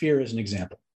use fear as an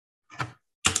example.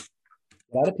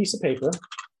 Got a piece of paper.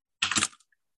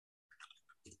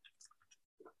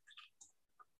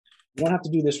 You don't have to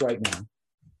do this right now.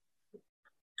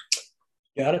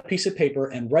 Get out a piece of paper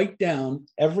and write down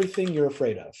everything you're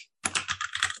afraid of.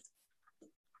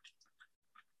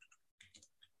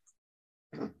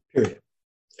 Period.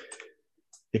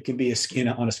 It could be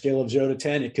on a scale of 0 to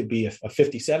 10, it could be a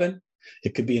 57.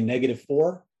 It could be a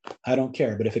 -4. I don't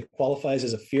care. But if it qualifies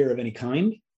as a fear of any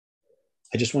kind,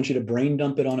 I just want you to brain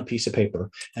dump it on a piece of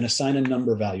paper and assign a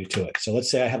number value to it. So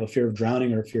let's say I have a fear of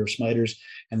drowning or a fear of spiders,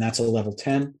 and that's a level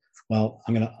 10. Well,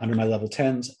 under my level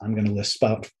 10s, I'm going to list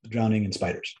drowning and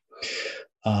spiders.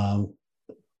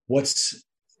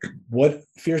 What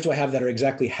fears do I have that are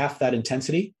exactly half that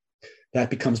intensity? That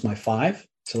becomes my 5.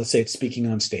 So let's say it's speaking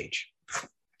on stage.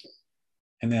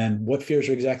 And then what fears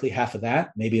are exactly half of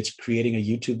that? Maybe it's creating a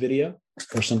YouTube video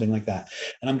or something like that.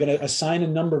 And I'm going to assign a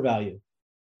number value.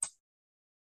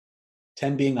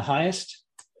 10 being the highest,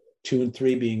 2 and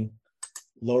 3 being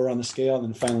lower on the scale, and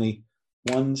then finally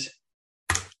 1s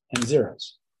and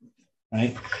 0s,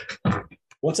 right?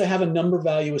 Once I have a number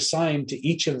value assigned to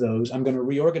each of those, I'm going to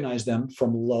reorganize them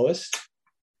from lowest,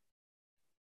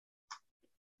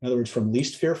 in other words, from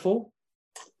least fearful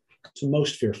to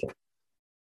most fearful,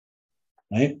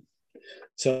 right?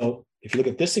 So if you look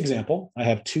at this example, I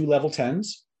have 2 level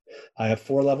 10s, I have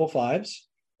 4 level 5s,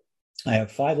 I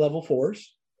have 5 level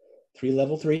 4s, 3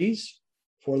 level 3s,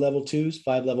 4 level 2s,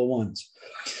 5 level 1s.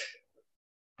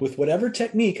 With whatever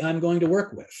technique I'm going to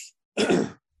work with,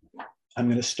 I'm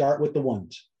going to start with the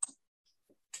 1s.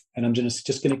 And I'm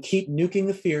just going to keep nuking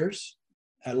the fears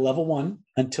at level 1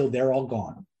 until they're all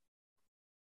gone.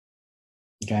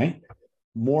 Okay?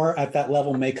 More at that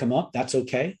level may come up. That's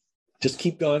okay. Just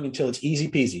keep going until it's easy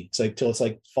peasy. Till it's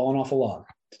like falling off a log.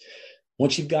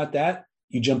 Once you've got that,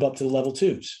 you jump up to the level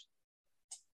 2s.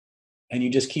 And you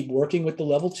just keep working with the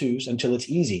level 2s until it's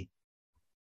easy.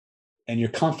 And you're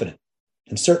confident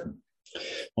and certain.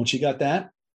 Once you got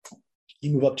that,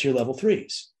 you move up to your level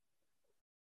 3s.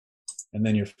 And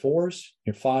then your 4s,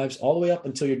 your 5s, all the way up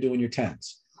until you're doing your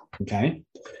 10s. Okay?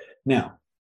 Now,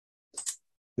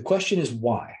 the question is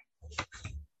why?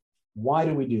 Why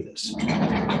do we do this?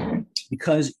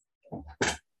 Because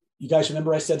you guys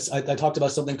remember I talked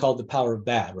about something called the power of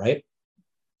bad, right?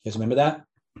 You guys remember that?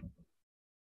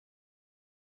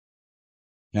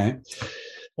 Okay.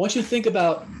 I want you to think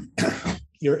about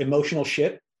your emotional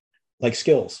shit like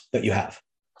skills that you have.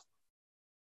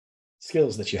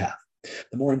 Skills that you have.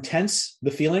 The more intense the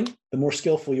feeling, the more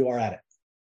skillful you are at it.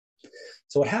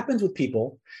 So what happens with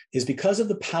people is because of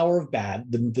the power of bad,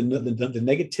 the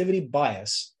negativity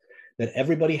bias that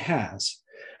everybody has,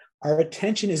 our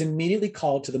attention is immediately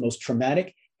called to the most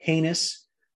traumatic, heinous,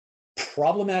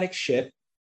 problematic shit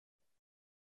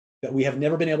that we have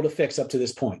never been able to fix up to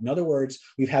this point. In other words,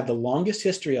 we've had the longest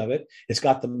history of it. It's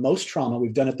got the most trauma.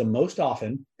 We've done it the most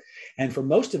often. And for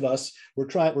most of us, we're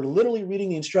literally reading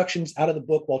the instructions out of the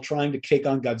book while trying to take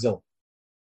on Godzilla,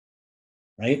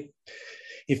 right?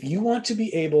 If you want to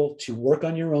be able to work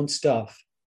on your own stuff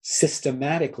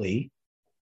systematically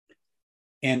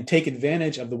and take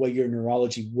advantage of the way your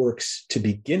neurology works to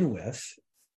begin with,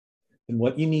 then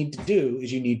what you need to do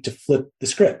is you need to flip the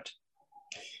script.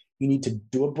 You need to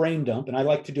do a brain dump, and I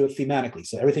like to do it thematically.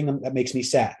 So everything that makes me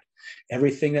sad,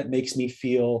 everything that makes me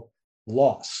feel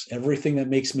loss, everything that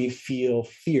makes me feel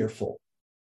fearful,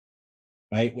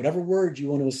 right? Whatever word you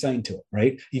want to assign to it,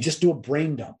 right? You just do a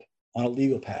brain dump on a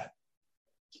legal pad.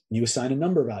 You assign a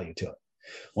number value to it.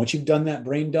 Once you've done that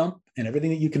brain dump and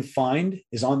everything that you can find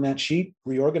is on that sheet,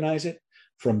 reorganize it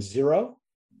from 0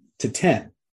 to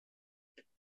 10.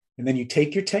 And then you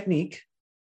take your technique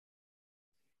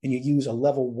and you use a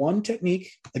level 1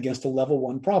 technique against a level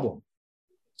 1 problem.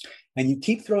 And you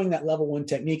keep throwing that level 1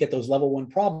 technique at those level 1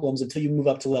 problems until you move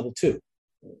up to level 2.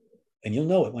 And you'll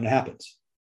know it when it happens.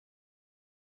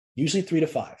 Usually 3 to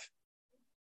 5.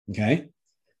 Okay?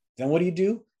 Then what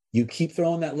do? You keep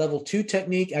throwing that level 2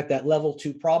 technique at that level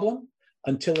 2 problem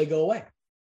until they go away.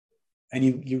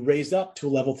 And you raise up to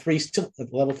a level 3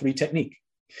 technique.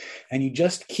 And you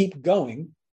just keep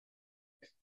going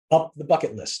up the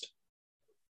bucket list.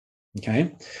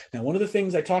 Okay. Now, one of the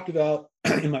things I talked about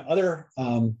in my other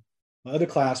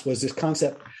class was this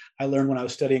concept I learned when I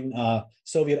was studying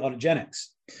Soviet autogenics.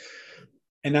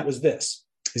 And that was this,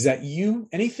 is that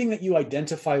anything that you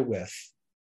identify with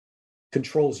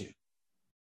controls you,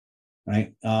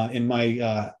 right? In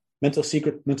my mental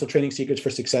training secrets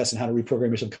for success and how to reprogram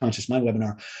your subconscious mind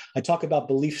webinar, I talk about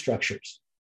belief structures,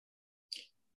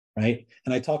 right?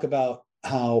 And I talk about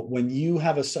how when you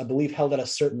have a belief held at a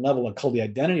certain level, called the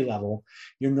identity level,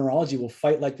 your neurology will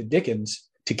fight like the dickens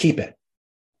to keep it.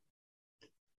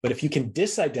 But if you can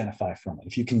disidentify from it,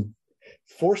 if you can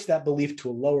force that belief to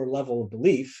a lower level of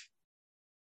belief,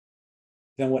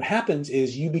 then what happens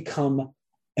is you become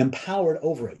empowered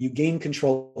over it. You gain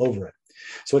control over it.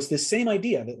 So it's the same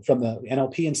idea from the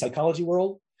NLP and psychology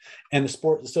world and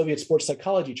the Soviet sports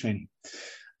psychology training.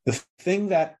 The thing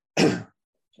that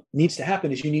needs to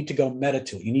happen is you need to go meta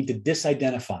to it. You need to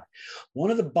disidentify. One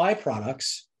of the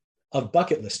byproducts of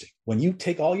bucket listing, when you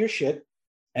take all your shit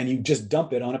and you just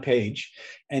dump it on a page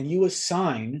and you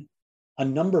assign a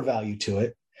number value to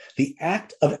it, the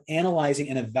act of analyzing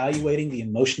and evaluating the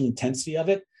emotional intensity of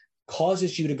it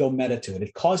causes you to go meta to it.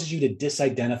 It causes you to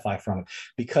disidentify from it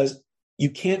because you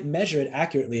can't measure it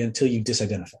accurately until you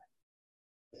disidentify.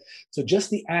 So just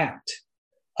the act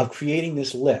of creating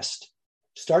this list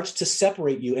starts to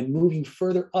separate you and move you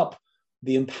further up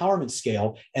the empowerment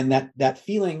scale and that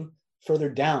feeling further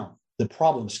down the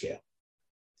problem scale.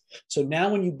 So now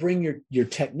when you bring your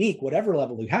technique, whatever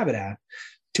level you have it at,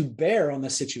 to bear on the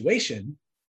situation,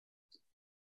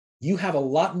 you have a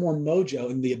lot more mojo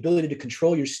and the ability to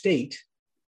control your state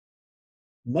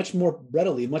much more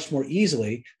readily, much more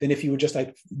easily than if you were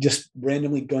just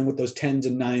randomly going with those 10s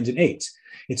and 9s and 8s.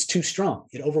 It's too strong.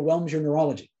 It overwhelms your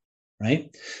neurology,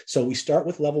 right? So we start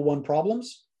with level 1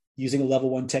 problems using a level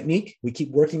 1 technique. We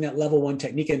keep working that level 1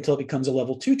 technique until it becomes a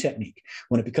level 2 technique.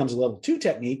 When it becomes a level 2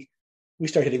 technique, we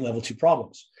start hitting level 2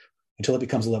 problems until it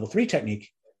becomes a level 3 technique.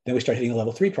 Then we start hitting a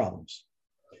level 3 problems.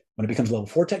 When it becomes a level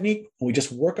 4 technique, and we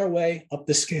just work our way up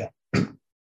the scale.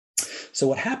 So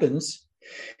what happens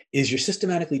is you're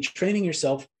systematically training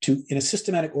yourself to, in a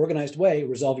systematic, organized way,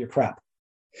 resolve your crap.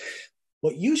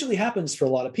 What usually happens for a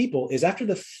lot of people is after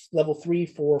the level 3,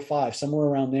 4, 5, somewhere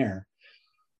around there,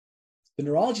 the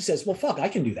neurology says, well, fuck, I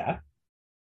can do that.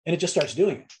 And it just starts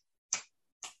doing it.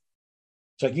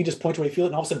 So like you just point to where you feel it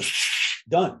and all of a sudden,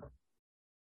 done.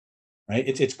 Right?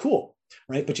 It's cool,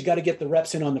 right? But you got to get the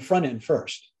reps in on the front end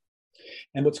first.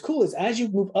 And what's cool is as you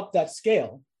move up that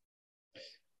scale,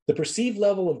 the perceived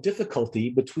level of difficulty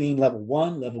between level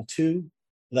 1, level 2,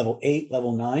 level 8,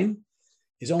 level 9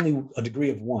 is only a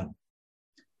degree of 1.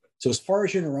 So as far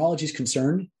as your neurology is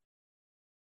concerned,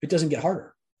 it doesn't get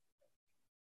harder.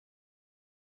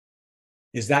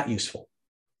 Is that useful?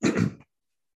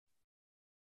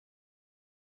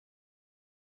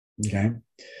 Okay.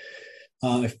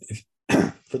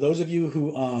 For those of you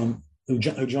who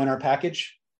join our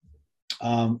package,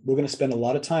 we're going to spend a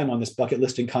lot of time on this bucket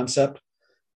listing concept,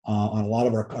 on a lot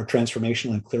of our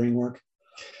transformational and clearing work.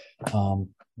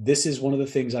 This is one of the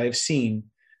things I have seen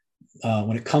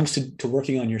when it comes to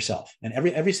working on yourself. And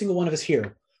every single one of us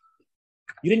here,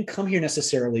 you didn't come here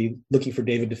necessarily looking for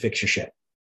David to fix your shit.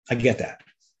 I get that,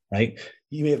 right?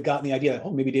 You may have gotten the idea,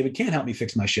 oh, maybe David can help me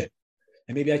fix my shit.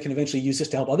 And maybe I can eventually use this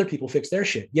to help other people fix their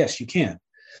shit. Yes, you can.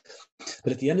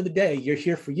 But at the end of the day, you're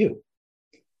here for you.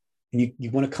 And you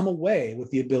want to come away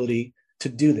with the ability to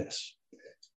do this.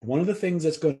 One of the things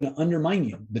that's going to undermine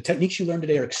you, the techniques you learned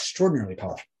today are extraordinarily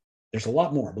powerful. There's a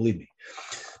lot more, believe me.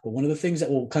 But one of the things that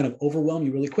will kind of overwhelm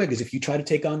you really quick is if you try to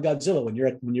take on Godzilla when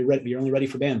you're ready, you're only ready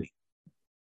for Bambi.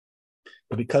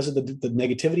 But because of the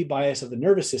negativity bias of the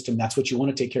nervous system, that's what you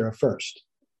want to take care of first.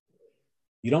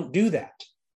 You don't do that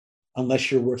unless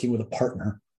you're working with a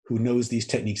partner who knows these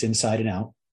techniques inside and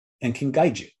out and can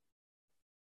guide you.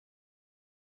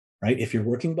 Right? If you're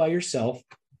working by yourself,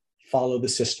 follow the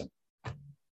system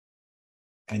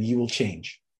and you will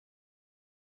change.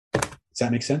 Does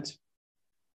that make sense?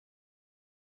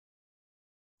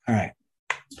 All right.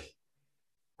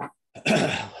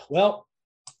 Well,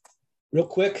 real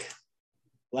quick,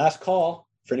 last call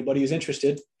for anybody who's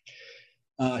interested.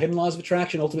 Hidden Laws of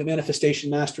Attraction, Ultimate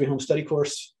Manifestation Mastery Home Study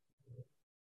Course,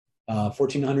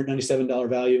 $1,497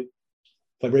 value.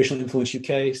 Vibrational Influence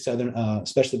UK, Southern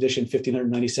Special Edition,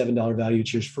 $1,597 value,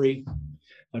 it's yours free.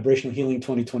 Vibrational Healing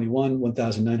 2021,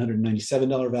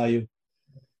 $1,997 value.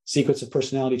 Secrets of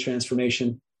Personality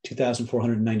Transformation,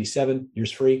 $2,497,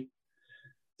 yours free.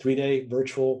 3-day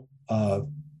virtual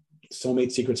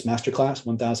Soulmate Secrets Masterclass,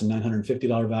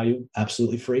 $1,950 value,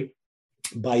 absolutely free.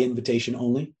 By invitation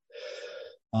only.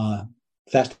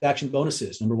 Fast Action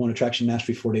Bonuses, #1 Attraction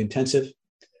Mastery 4-day intensive,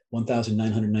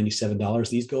 $1,997.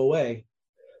 These go away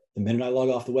the minute I log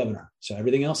off the webinar. So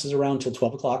everything else is around till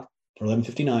 12 o'clock or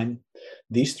 11:59.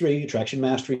 These three, Attraction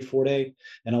Mastery 4-day,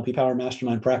 NLP Power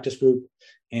Mastermind Practice Group,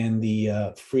 and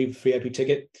the free VIP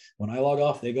ticket, when I log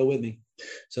off, they go with me.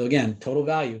 So again, total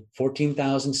value,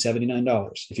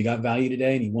 $14,079. If you got value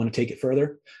today and you want to take it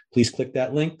further, please click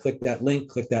that link,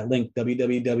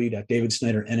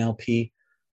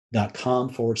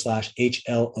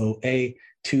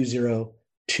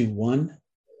 www.davidsnydernlp.com/HLOA2021.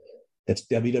 That's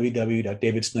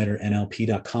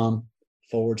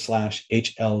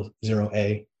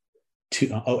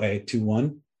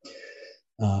www.davidsnydernlp.com/HL0A21.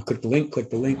 Click the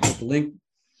link.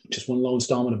 Just one low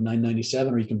installment of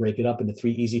 $997, or you can break it up into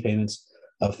 3 easy payments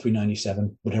of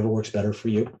 $397, whatever works better for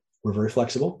you. We're very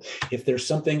flexible. If there's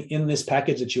something in this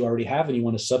package that you already have and you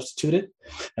want to substitute it,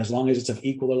 as long as it's of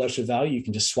equal or lesser value, you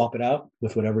can just swap it out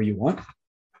with whatever you want.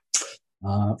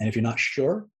 And if you're not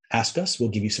sure, ask us. We'll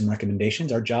give you some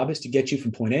recommendations. Our job is to get you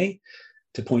from point A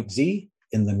to point Z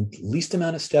in the least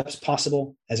amount of steps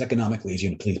possible, as economically as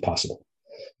humanly possible.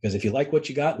 Because if you like what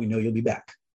you got, we know you'll be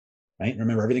back. Right?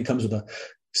 Remember, everything comes with a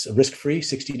risk-free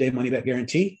 60-day money-back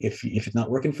guarantee. If it's not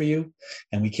working for you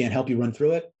and we can't help you run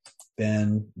through it,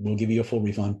 then we'll give you a full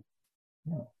refund.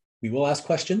 We will ask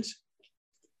questions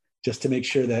just to make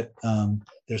sure that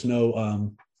there's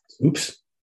no, oops,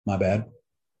 my bad.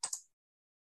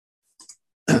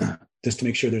 Just to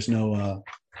make sure there's no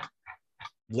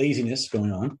laziness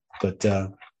going on. But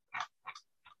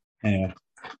anyway,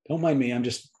 don't mind me. I'm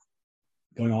just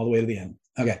going all the way to the end.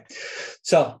 Okay.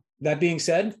 So that being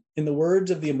said, in the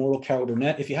words of the immortal Carol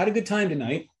Burnett, if you had a good time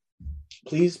tonight,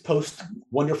 please post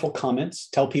wonderful comments.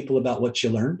 Tell people about what you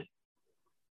learned.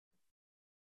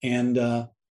 And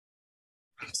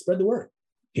spread the word.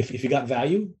 If you got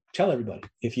value, tell everybody.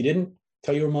 If you didn't,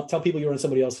 tell people you're on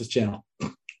somebody else's channel.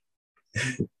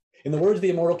 In the words of the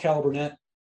immortal Carol Burnett,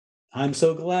 I'm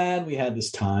so glad we had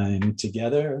this time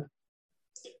together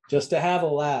just to have a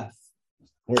laugh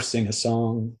or sing a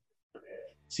song.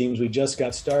 Seems we just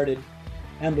got started,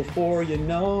 and before you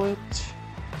know it,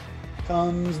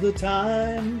 comes the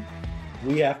time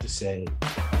we have to say.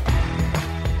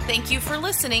 Thank you for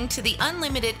listening to the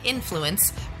Unlimited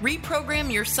Influence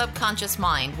Reprogram Your Subconscious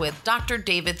Mind with Dr.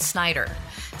 David Snyder.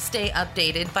 Stay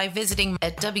updated by visiting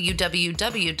at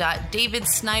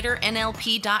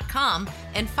www.davidsnydernlp.com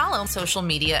and follow social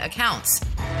media accounts.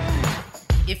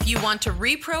 If you want to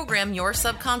reprogram your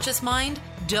subconscious mind,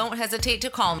 don't hesitate to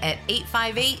call at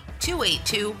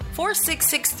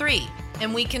 858-282-4663,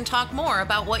 and we can talk more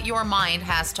about what your mind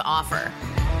has to offer.